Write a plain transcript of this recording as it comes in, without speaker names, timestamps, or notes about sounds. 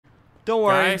Don't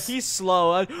worry, Guys. he's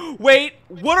slow. Wait,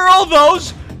 what are all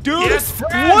those? Dude, Yes,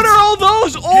 friends. what are all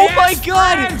those? Oh Yes, my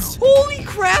god! friends. Holy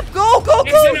crap, go, go, go!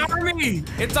 It's an army!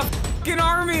 It's a fucking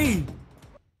army!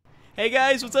 Hey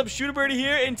guys, what's up? Shooter Birdie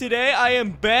here, and today I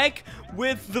am back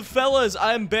with the fellas.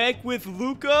 I'm back with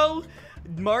Luco,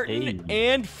 Martin,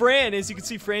 and Fran. As you can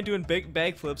see, Fran doing big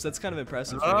backflips. That's kind of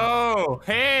impressive. Oh,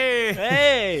 hey!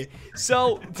 Hey!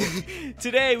 So,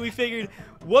 today we figured,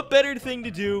 what better thing to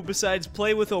do besides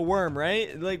play with a worm,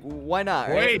 right? Like, why not,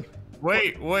 right?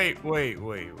 Wait.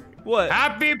 What?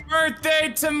 Happy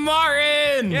birthday to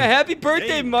Martin! Yeah, happy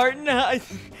birthday, Martin.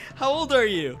 How old are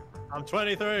you? I'm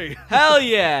 23. Hell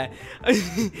yeah!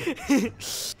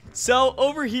 So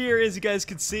over here, as you guys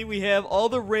can see, we have all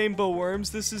the rainbow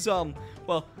worms. This is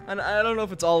well, I don't know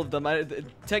if it's all of them.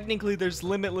 Technically, there's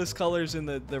limitless colors in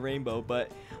the rainbow,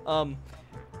 but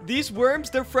these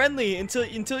worms, they're friendly until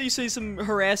you say some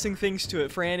harassing things to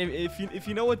it. Fran, if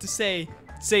you know what to say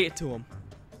it to them.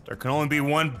 There can only be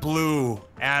one blue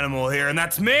animal here, and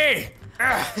that's me!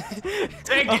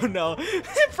 Take it! Oh no,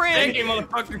 Fran! Take it,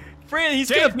 motherfucker! Fran,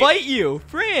 he's gonna bite you,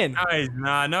 Fran. No, he's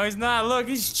not. No, he's not. Look,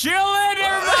 he's chilling,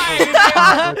 everybody.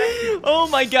 Oh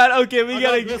my god. Okay, we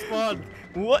gotta. This one.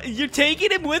 What? You're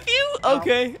taking him with you?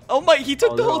 Okay. Oh my, he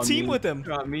took the whole team with him.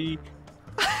 Got me.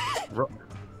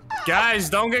 Guys,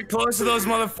 don't get close to those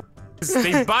motherfuckers.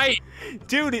 They bite.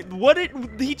 Dude,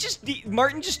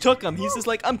 Martin just took him. He's just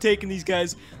like, I'm taking these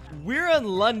guys. We're in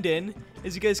London,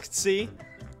 as you guys can see.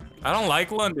 I don't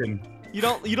like London. You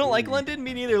don't like London?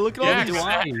 Me neither. Look at all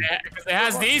these. Because it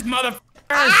has these motherfuckers.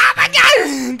 Oh my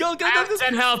god! Go, go, I go, have go.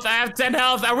 10 health. I have 10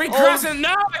 health. Are we crossing?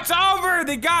 No, it's over.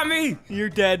 They got me. You're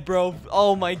dead, bro.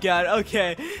 Oh my god.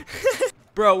 Okay.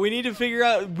 Bro, we need to figure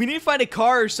out. We need to find a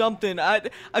car or something. I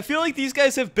feel like these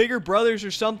guys have bigger brothers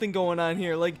or something going on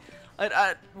here. Like,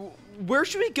 where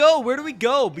should we go? Where do we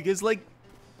go? Because like,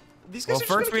 these guys are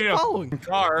just gonna keep following.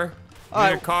 Car. All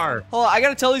right, a car. Hold on, I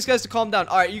gotta tell these guys to calm down.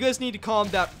 All right, you guys need to calm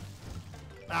down.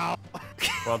 Ow.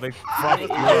 Well, they fucked you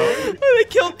up. They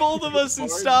killed both of us and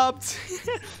stopped.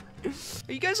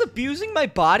 Are you guys abusing my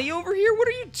body over here? What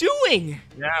are you doing?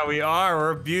 Yeah, we are.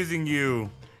 We're abusing you.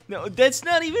 No, that's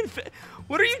not even.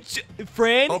 What are you,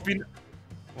 Fran? Hope you.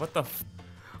 What the?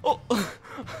 Oh.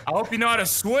 I hope you know how to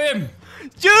swim.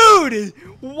 Dude,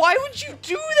 why would you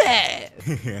do that?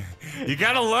 You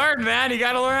gotta learn, man. You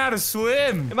gotta learn how to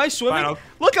swim. Am I swimming? Fine,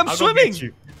 Look, I'm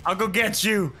swimming. I'll go get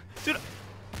you. Dude.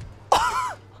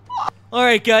 All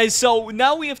right, guys. So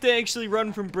now we have to actually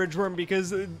run from Bridge Worm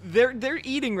because they're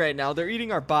eating right now. They're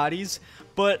eating our bodies.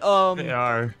 But They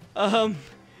are.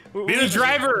 Be the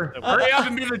driver. Hurry up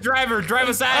and be the driver. Drive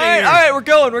us out of here. All right,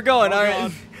 we're going. All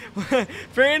right.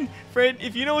 Fran,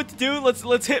 if you know what to do,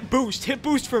 let's hit boost. Hit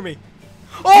boost for me.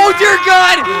 Oh dear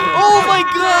God! Oh my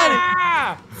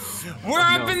God! We're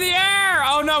up in the air!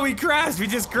 Oh no, we crashed. We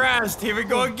just crashed. Here we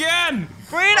go again.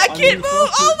 Fran, I can't move.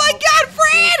 Oh my God,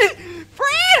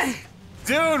 Fran!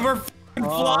 Dude, we're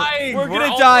flying. We're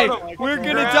gonna die. We're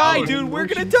gonna die, dude. We're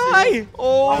gonna die.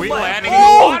 Oh Are we my! landing in the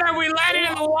water? We landed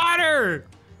in the water.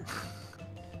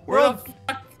 We're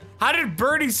How did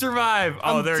Birdie survive?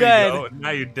 Oh, there dead. you go.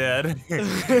 Now you're dead.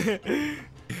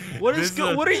 What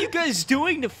are you guys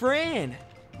doing to Fran?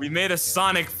 We made a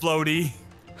Sonic floaty.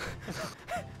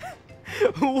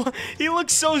 He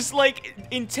looks so like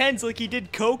intense, like he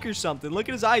did coke or something. Look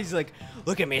at his eyes. He's like,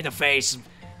 look at me in the face.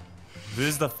 This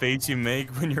is the face you make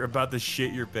when you're about to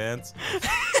shit your pants.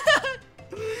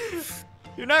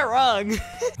 You're not wrong.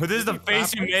 This is the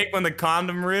face you make when the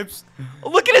condom rips.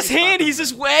 Look at his hand. He's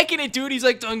just whacking it, dude. He's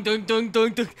like, dung, dung, dung,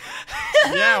 dung, dung.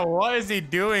 Yeah, what is he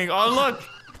doing? Oh, look.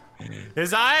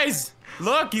 His eyes.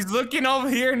 Look, he's looking over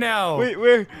here now. Wait,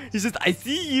 where? He says, I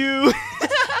see you.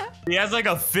 He has like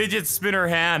a fidget spinner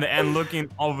hand and looking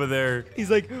over there.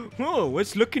 He's like, oh,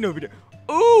 what's looking over there?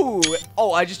 Ooh.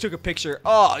 Oh, I just took a picture.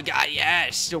 Oh, God,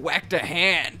 yes. Whack the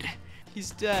hand.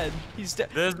 He's dead. He's dead.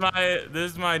 This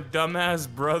is my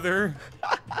dumbass brother.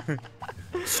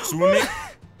 Swimming.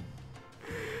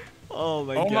 Oh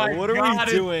my God. What are we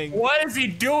doing? What is he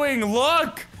doing?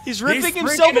 Look. He's ripping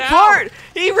himself apart.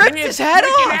 He ripped his head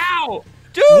off.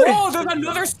 Dude. Whoa, there's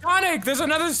another Sonic. There's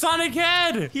another Sonic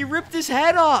head. He ripped his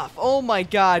head off. Oh my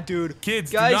God, dude.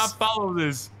 Kids, guys, do not follow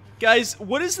this. Guys,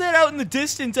 what is that out in the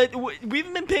distance? We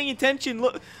haven't been paying attention.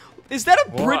 Look, is that a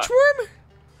bridge worm?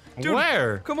 Dude,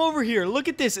 where? Come over here. Look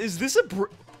at this. Is this a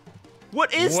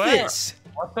What is this?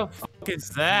 What the fuck is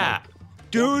that?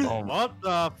 Dude. Oh, what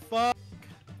the fuck?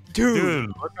 Dude.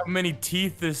 Look how many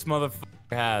teeth this motherfucker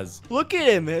has. Look at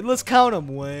him. Let's count them.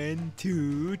 1,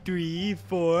 2, 3,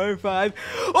 4, 5.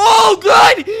 Oh,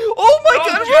 God. Oh, my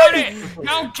God. Count it.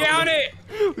 Don't count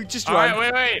it. We just All run.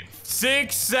 right, wait.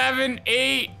 6, 7,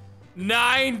 8,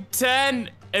 9, 10,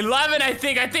 11. I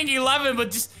think 11.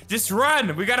 But just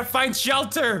run. We gotta find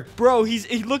shelter. Bro,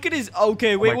 look at his.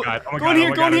 Okay, wait. my God, oh my Go God, in here. oh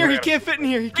my Go in God, here. oh my He God. can't fit in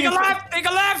here. He Take a can't fit. left. Take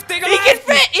a left. Take a He left. can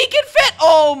fit. He can fit.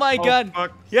 Oh my God.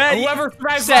 Fuck. Yeah. Whoever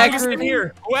survives Zach, longest in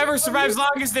here. Whoever survives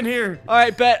longest in here. All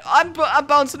right, bet. I'm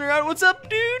bouncing around. What's up,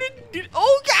 dude?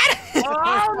 Oh God.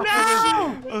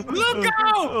 Oh no! Look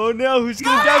out! Oh no, who's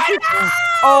gonna die?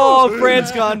 Oh,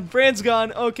 Fran's gone. Fran's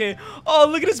gone. Okay. Oh,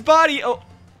 look at his body. Oh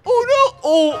no.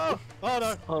 Oh. Oh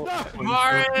no. No.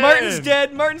 Martin! Martin's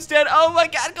dead. Martin's dead. Oh my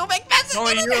God. Go back. It's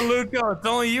only you and Luco. It's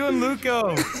only you and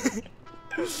Luco.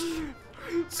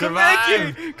 Come back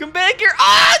here. Come back here.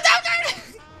 Oh no.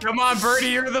 Come on, Birdie.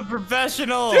 You're the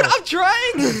professional. Dude, I'm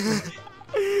trying.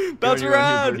 Bounce You're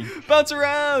right around. here, Bounce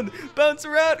around. Bounce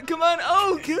around. Come on.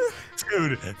 Oh, God.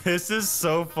 Dude, this is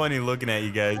so funny looking at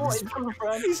you guys.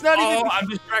 He's not even. Oh, I'm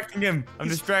distracting him. I'm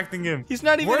distracting him. He's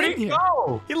not even Where'd in he here.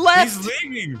 go? He left. He's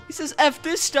leaving. He says, F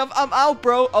this stuff. I'm out,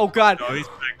 bro. Oh, God. No, he's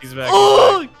back. He's back.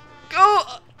 Oh, go.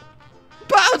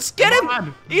 Bounce. Get him.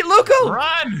 Run. Eat Luco.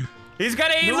 Run! He's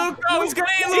gonna eat Luco! He's gonna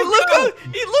eat Eat Luco! Luco.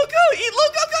 Eat Luco. Eat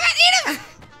Luco. Go ahead. Eat him.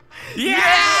 Yeah!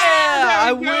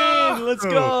 I There we go! win. Let's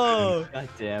go. God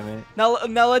damn it.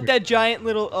 Now let that giant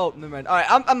little. Oh, never mind. All right,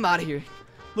 I'm out of here.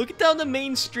 Look down the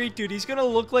main street, dude. He's gonna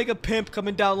look like a pimp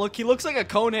coming down. Look, he looks like a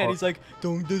conehead. He's like,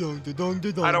 dong da dong da dong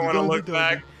da dong. I don't want to look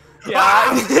back.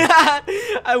 Yeah,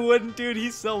 I wouldn't, dude.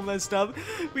 He's so messed up.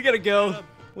 We gotta go.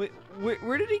 Wait,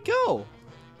 where did he go?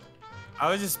 I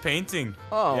was just painting.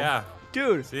 Oh, Yeah.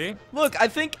 dude. See? Look, I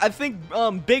think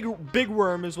Big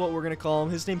Worm is what we're gonna call him.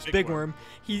 His name's Big Worm.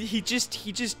 He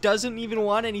just doesn't even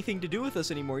want anything to do with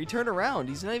us anymore. He turned around.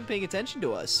 He's not even paying attention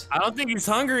to us. I don't think he's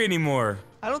hungry anymore.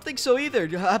 I don't think so either.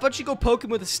 How about you go poke him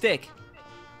with a stick?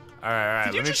 All right.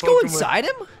 Did you let me just poke go him with- inside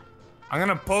him? I'm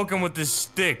gonna poke him with this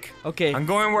stick. Okay. I'm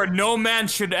going where no man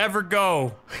should ever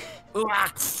go.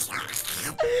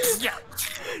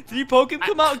 Did you poke him?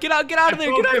 Come out. Get out of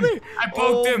there. Get out of there. I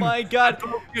poked him. Oh my God. I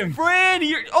poked him. Fran,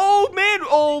 you're. Oh man.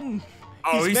 Oh.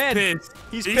 Oh, he's mad. pissed.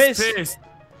 He's pissed. pissed.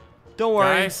 Don't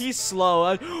worry. Guys. He's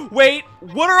slow. Wait.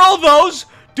 What are all those?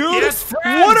 Dude, He has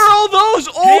friends. what are all those?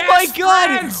 Oh He my has God.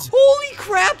 friends. Holy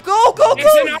crap. Go.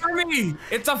 It's an army.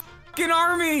 It's a fucking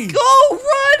army. Go,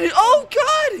 run. Oh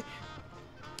God.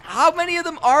 How many of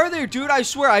them are there, dude? I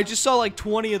swear, I just saw like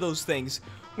 20 of those things.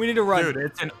 We need to run. Dude,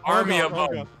 it's an army of Hold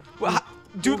on. them. Well,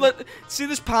 dude, see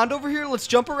this pond over here? Let's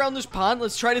jump around this pond.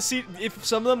 Let's try to see if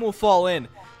some of them will fall in.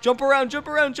 Jump around.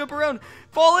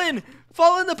 Fall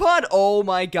in the pond. Oh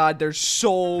my God, there's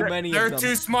so many They're of them.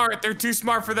 too smart. They're too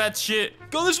smart for that shit.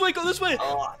 Go this way.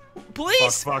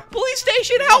 Police! Fuck. Police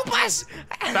station, help us!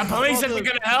 The police isn't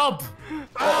gonna help.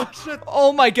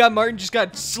 Oh my God, Martin just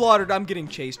got slaughtered. I'm getting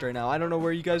chased right now. I don't know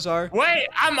where you guys are. Wait,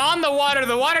 I'm on the water.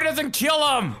 The water doesn't kill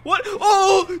him. What?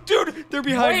 Oh, dude, they're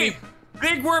behind Wait, me.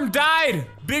 Big Worm died.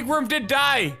 Big Worm did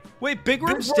die. Wait, Big Big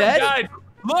Worm's Worm dead? died.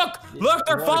 Look,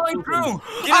 they're falling through.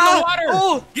 Get in Ah, the water.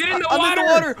 Oh, Get in the I'm water. in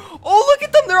the water. Oh, look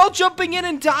at them. They're all jumping in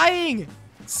and dying.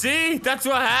 See, that's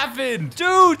what happened.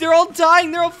 Dude, they're all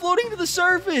dying. They're all floating to the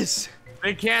surface.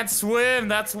 They can't swim.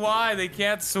 That's why they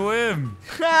can't swim.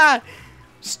 Ha!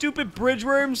 Stupid bridge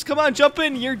worms. Come on, jump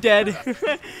in. You're dead.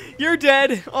 You're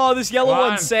dead. Oh, this yellow Come on.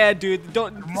 one's sad, dude.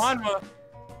 Don't. Come on, come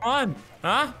on.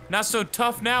 Huh? Not so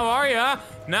tough now, are ya?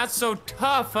 Not so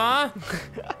tough, huh?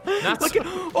 Not Look so at,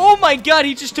 oh my God,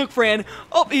 he just took Fran.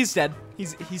 Oh, he's dead.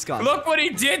 He's gone. Look what he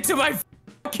did to my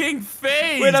fucking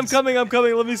face. Wait, I'm coming.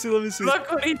 Let me see.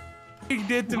 Look what he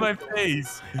did to my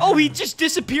face. Oh, he just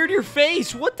disappeared your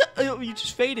face. What the? Oh, you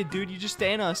just faded, dude. You just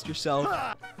Thanos'd yourself.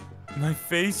 My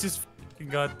face just fucking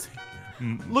got.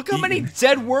 Look how many eaten.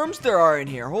 dead worms there are in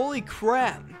here. Holy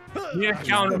crap. We need to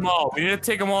count them all. We need to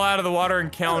take them all out of the water and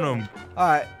count them. All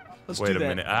right, let's Wait do a that.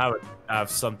 minute. I have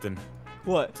something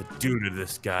What? to do to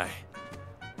this guy.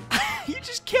 You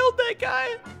just killed that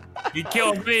guy. He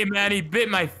killed me, man. He bit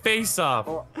my face off.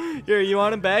 All Here, you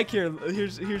want him back?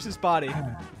 Here's his body.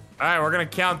 right, we're gonna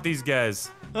count these guys.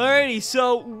 Alrighty,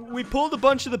 so we pulled a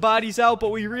bunch of the bodies out, but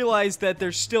we realized that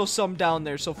there's still some down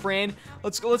there. So Fran,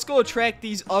 let's go attract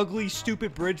these ugly,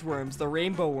 stupid bridge worms, the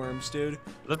rainbow worms, dude.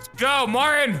 Let's go,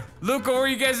 Martin. Luca, where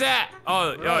you guys at?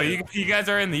 Oh, you guys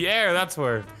are in the air. That's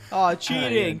where. Oh,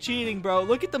 cheating, bro.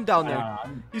 Look at them down there.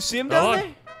 You see them Oh, down look.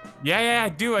 there? Yeah, I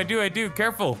do.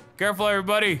 Careful, careful,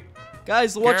 everybody.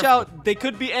 Guys, watch Careful. out. They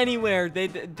could be anywhere.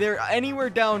 They're anywhere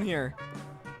down here.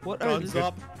 What are Guns these?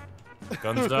 up.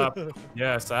 Guns up.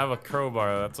 Yes, I have a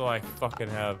crowbar. That's all I fucking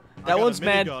have. That got a one's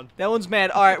mad. minigun. That one's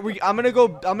mad. All right, I'm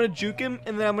gonna juke him,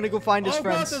 and then I'm gonna go find his Oh,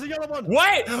 God, friends. there's a yellow one.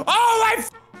 Wait! Oh,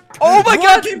 Oh my One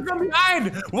God! came from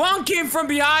behind! One came from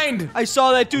behind! I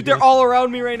saw that, dude. They're all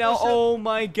around me right now. Oh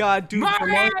my God, dude.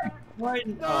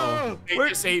 Martin! No. They Where-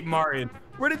 just ate Martin.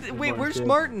 Wait, where's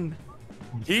Martin?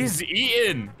 He's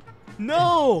eaten.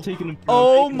 No. Taking him.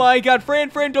 Oh my God, Fran,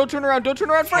 don't turn around. Don't turn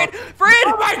around, Fran. Fran!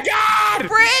 Oh my God!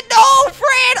 Fran, no,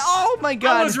 Fran! Oh my I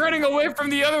God. was running away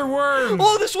from the other worm.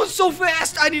 Oh, this one's so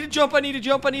fast. I need to jump.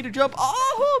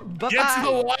 Oh, bye-bye. Get to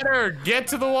the water. Get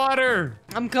to the water.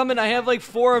 I'm coming. I have like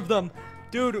 4 of them.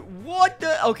 Dude, what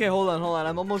the? Okay, hold on.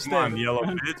 I'm almost Come there. on, yellow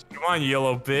bitch. Come on,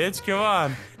 yellow bitch. Come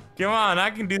on. Come on, I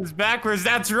can do this backwards.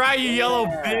 That's right, you yellow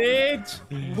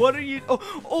bitch. What are you?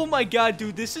 Oh my God,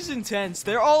 dude, this is intense.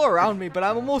 They're all around me, but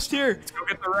I'm almost here. Let's go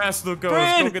get the rest, Luco.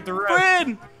 Fran, Let's go get the rest.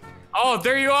 Fran, Oh,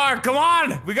 there you are. Come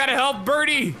on. We gotta help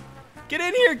Birdie. get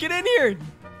in here.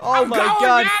 Oh I'm my going,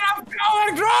 God. man. I'm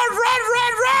going.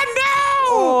 Run, no.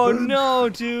 Oh no,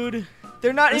 dude.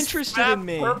 They're not This interested fat in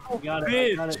me. purple Got it.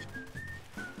 bitch. Got it.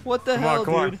 What the Come hell, on,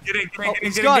 come on. dude? Get in, Oh, get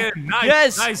he's in, gone. get in. Nice,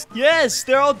 Yes, nice. yes,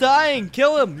 they're all dying.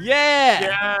 Kill him. Yeah.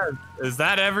 Yeah. Is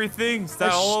that everything? Is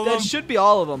that all of them? That should be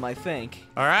all of them, I think.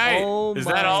 All right. Oh Is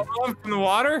my. that all of them from the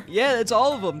water? Yeah, that's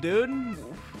all of them, dude.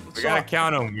 We gotta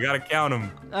count them. We gotta count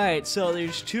them. All right, so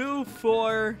there's 2,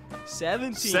 4,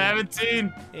 17,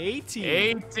 17. 18,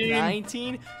 18.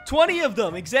 19, 20 of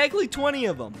them. Exactly 20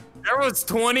 of them. There was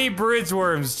 20 bridge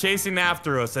worms chasing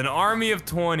after us. An army of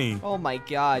 20. Oh my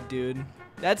God, dude.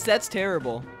 That's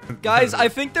terrible. Guys, I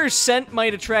think their scent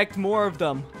might attract more of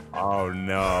them. Oh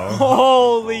no.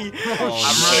 Holy I'm running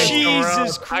somewhere Jesus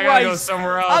else. Christ. I gotta go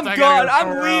somewhere else. I'm I gone. gotta go I'm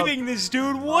somewhere else. leaving this,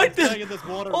 dude. What Staying the? in this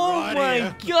water Oh right my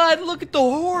here. God, look at the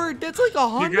horde. That's like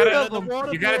 100 gotta- of them.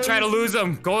 Water You gotta try to boys. lose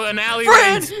them. Go an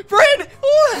alleyway. Fred!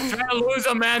 Oh. Try to lose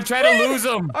them, man. Try to lose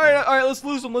them. All right, let's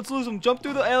lose them. Jump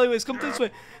through the alleyways. Come this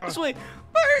way.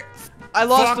 I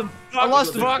lost him. I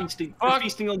lost him. Fuck. Feasting. Fuck. They're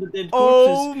feasting on the dead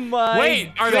Oh corpses. my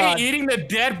Wait, are God. they eating the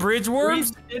dead bridge They're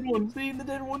worms? eating the dead ones. They're eating the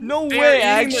dead ones. No They are way, eating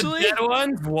actually. the dead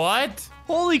ones? What?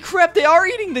 Holy crap, they are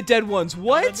eating the dead ones. In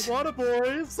What? the water,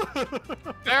 boys.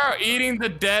 They're eating the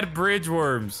dead bridge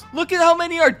worms. Look at how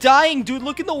many are dying, dude.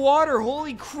 Look in the water.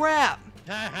 Holy crap.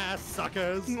 Haha,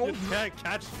 suckers. You can't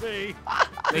catch me.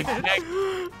 They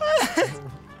can't- What?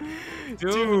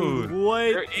 Dude,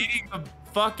 they're eating the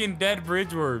fucking dead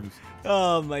bridge worms.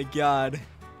 Oh my God.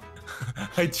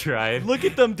 I tried. Look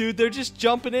at them, dude. They're just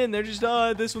jumping in. They're just,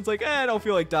 this one's like, I don't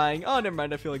feel like dying. Oh, never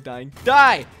mind. I feel like dying.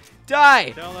 Die! Die!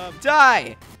 Tell them.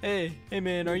 Die! Hey,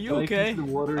 man, are you I okay? The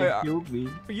water Are- killed me.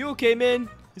 Are you okay, man?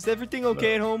 Is everything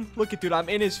okay at home? Look at, dude, I'm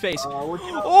in his face. What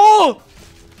you know? Oh!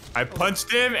 I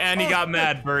punched him and he got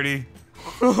mad, Birdie.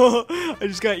 I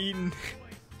just got eaten.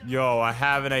 Yo, I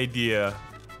have an idea.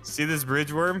 See this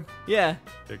bridge worm? Yeah.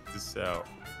 Check this out.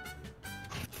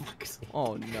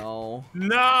 Oh, no.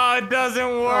 No, it doesn't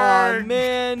Oh, work.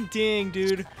 man. Dang,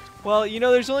 dude. Well, you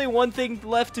know, there's only one thing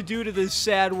left to do to this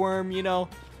sad worm, you know.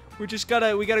 We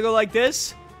gotta go like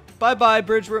this. Bye-bye,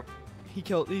 bridge worm.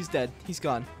 He's dead. He's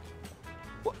gone.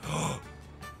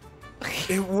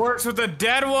 It works with the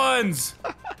dead ones.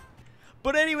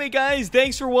 But anyway, guys,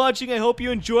 thanks for watching. I hope you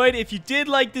enjoyed. If you did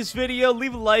like this video,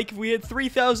 leave a like. If we hit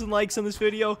 3,000 likes on this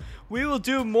video, we will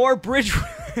do more bridge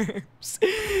worms.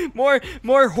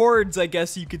 more hordes, I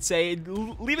guess you could say.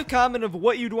 Leave a comment of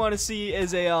what you'd want to see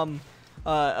as a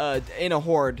in a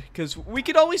horde, because we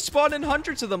could always spawn in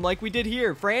hundreds of them like we did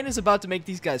here. Fran is about to make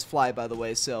these guys fly, by the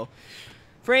way. So,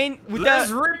 Fran, with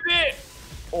Let's that, rip it.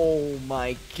 oh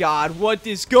my God, what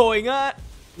is going on?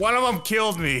 One of them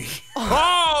killed me.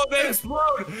 Oh, they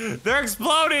explode. They're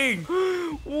exploding.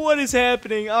 What is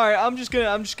happening? All right, I'm just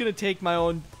gonna take my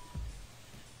own.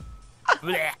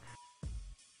 Blech.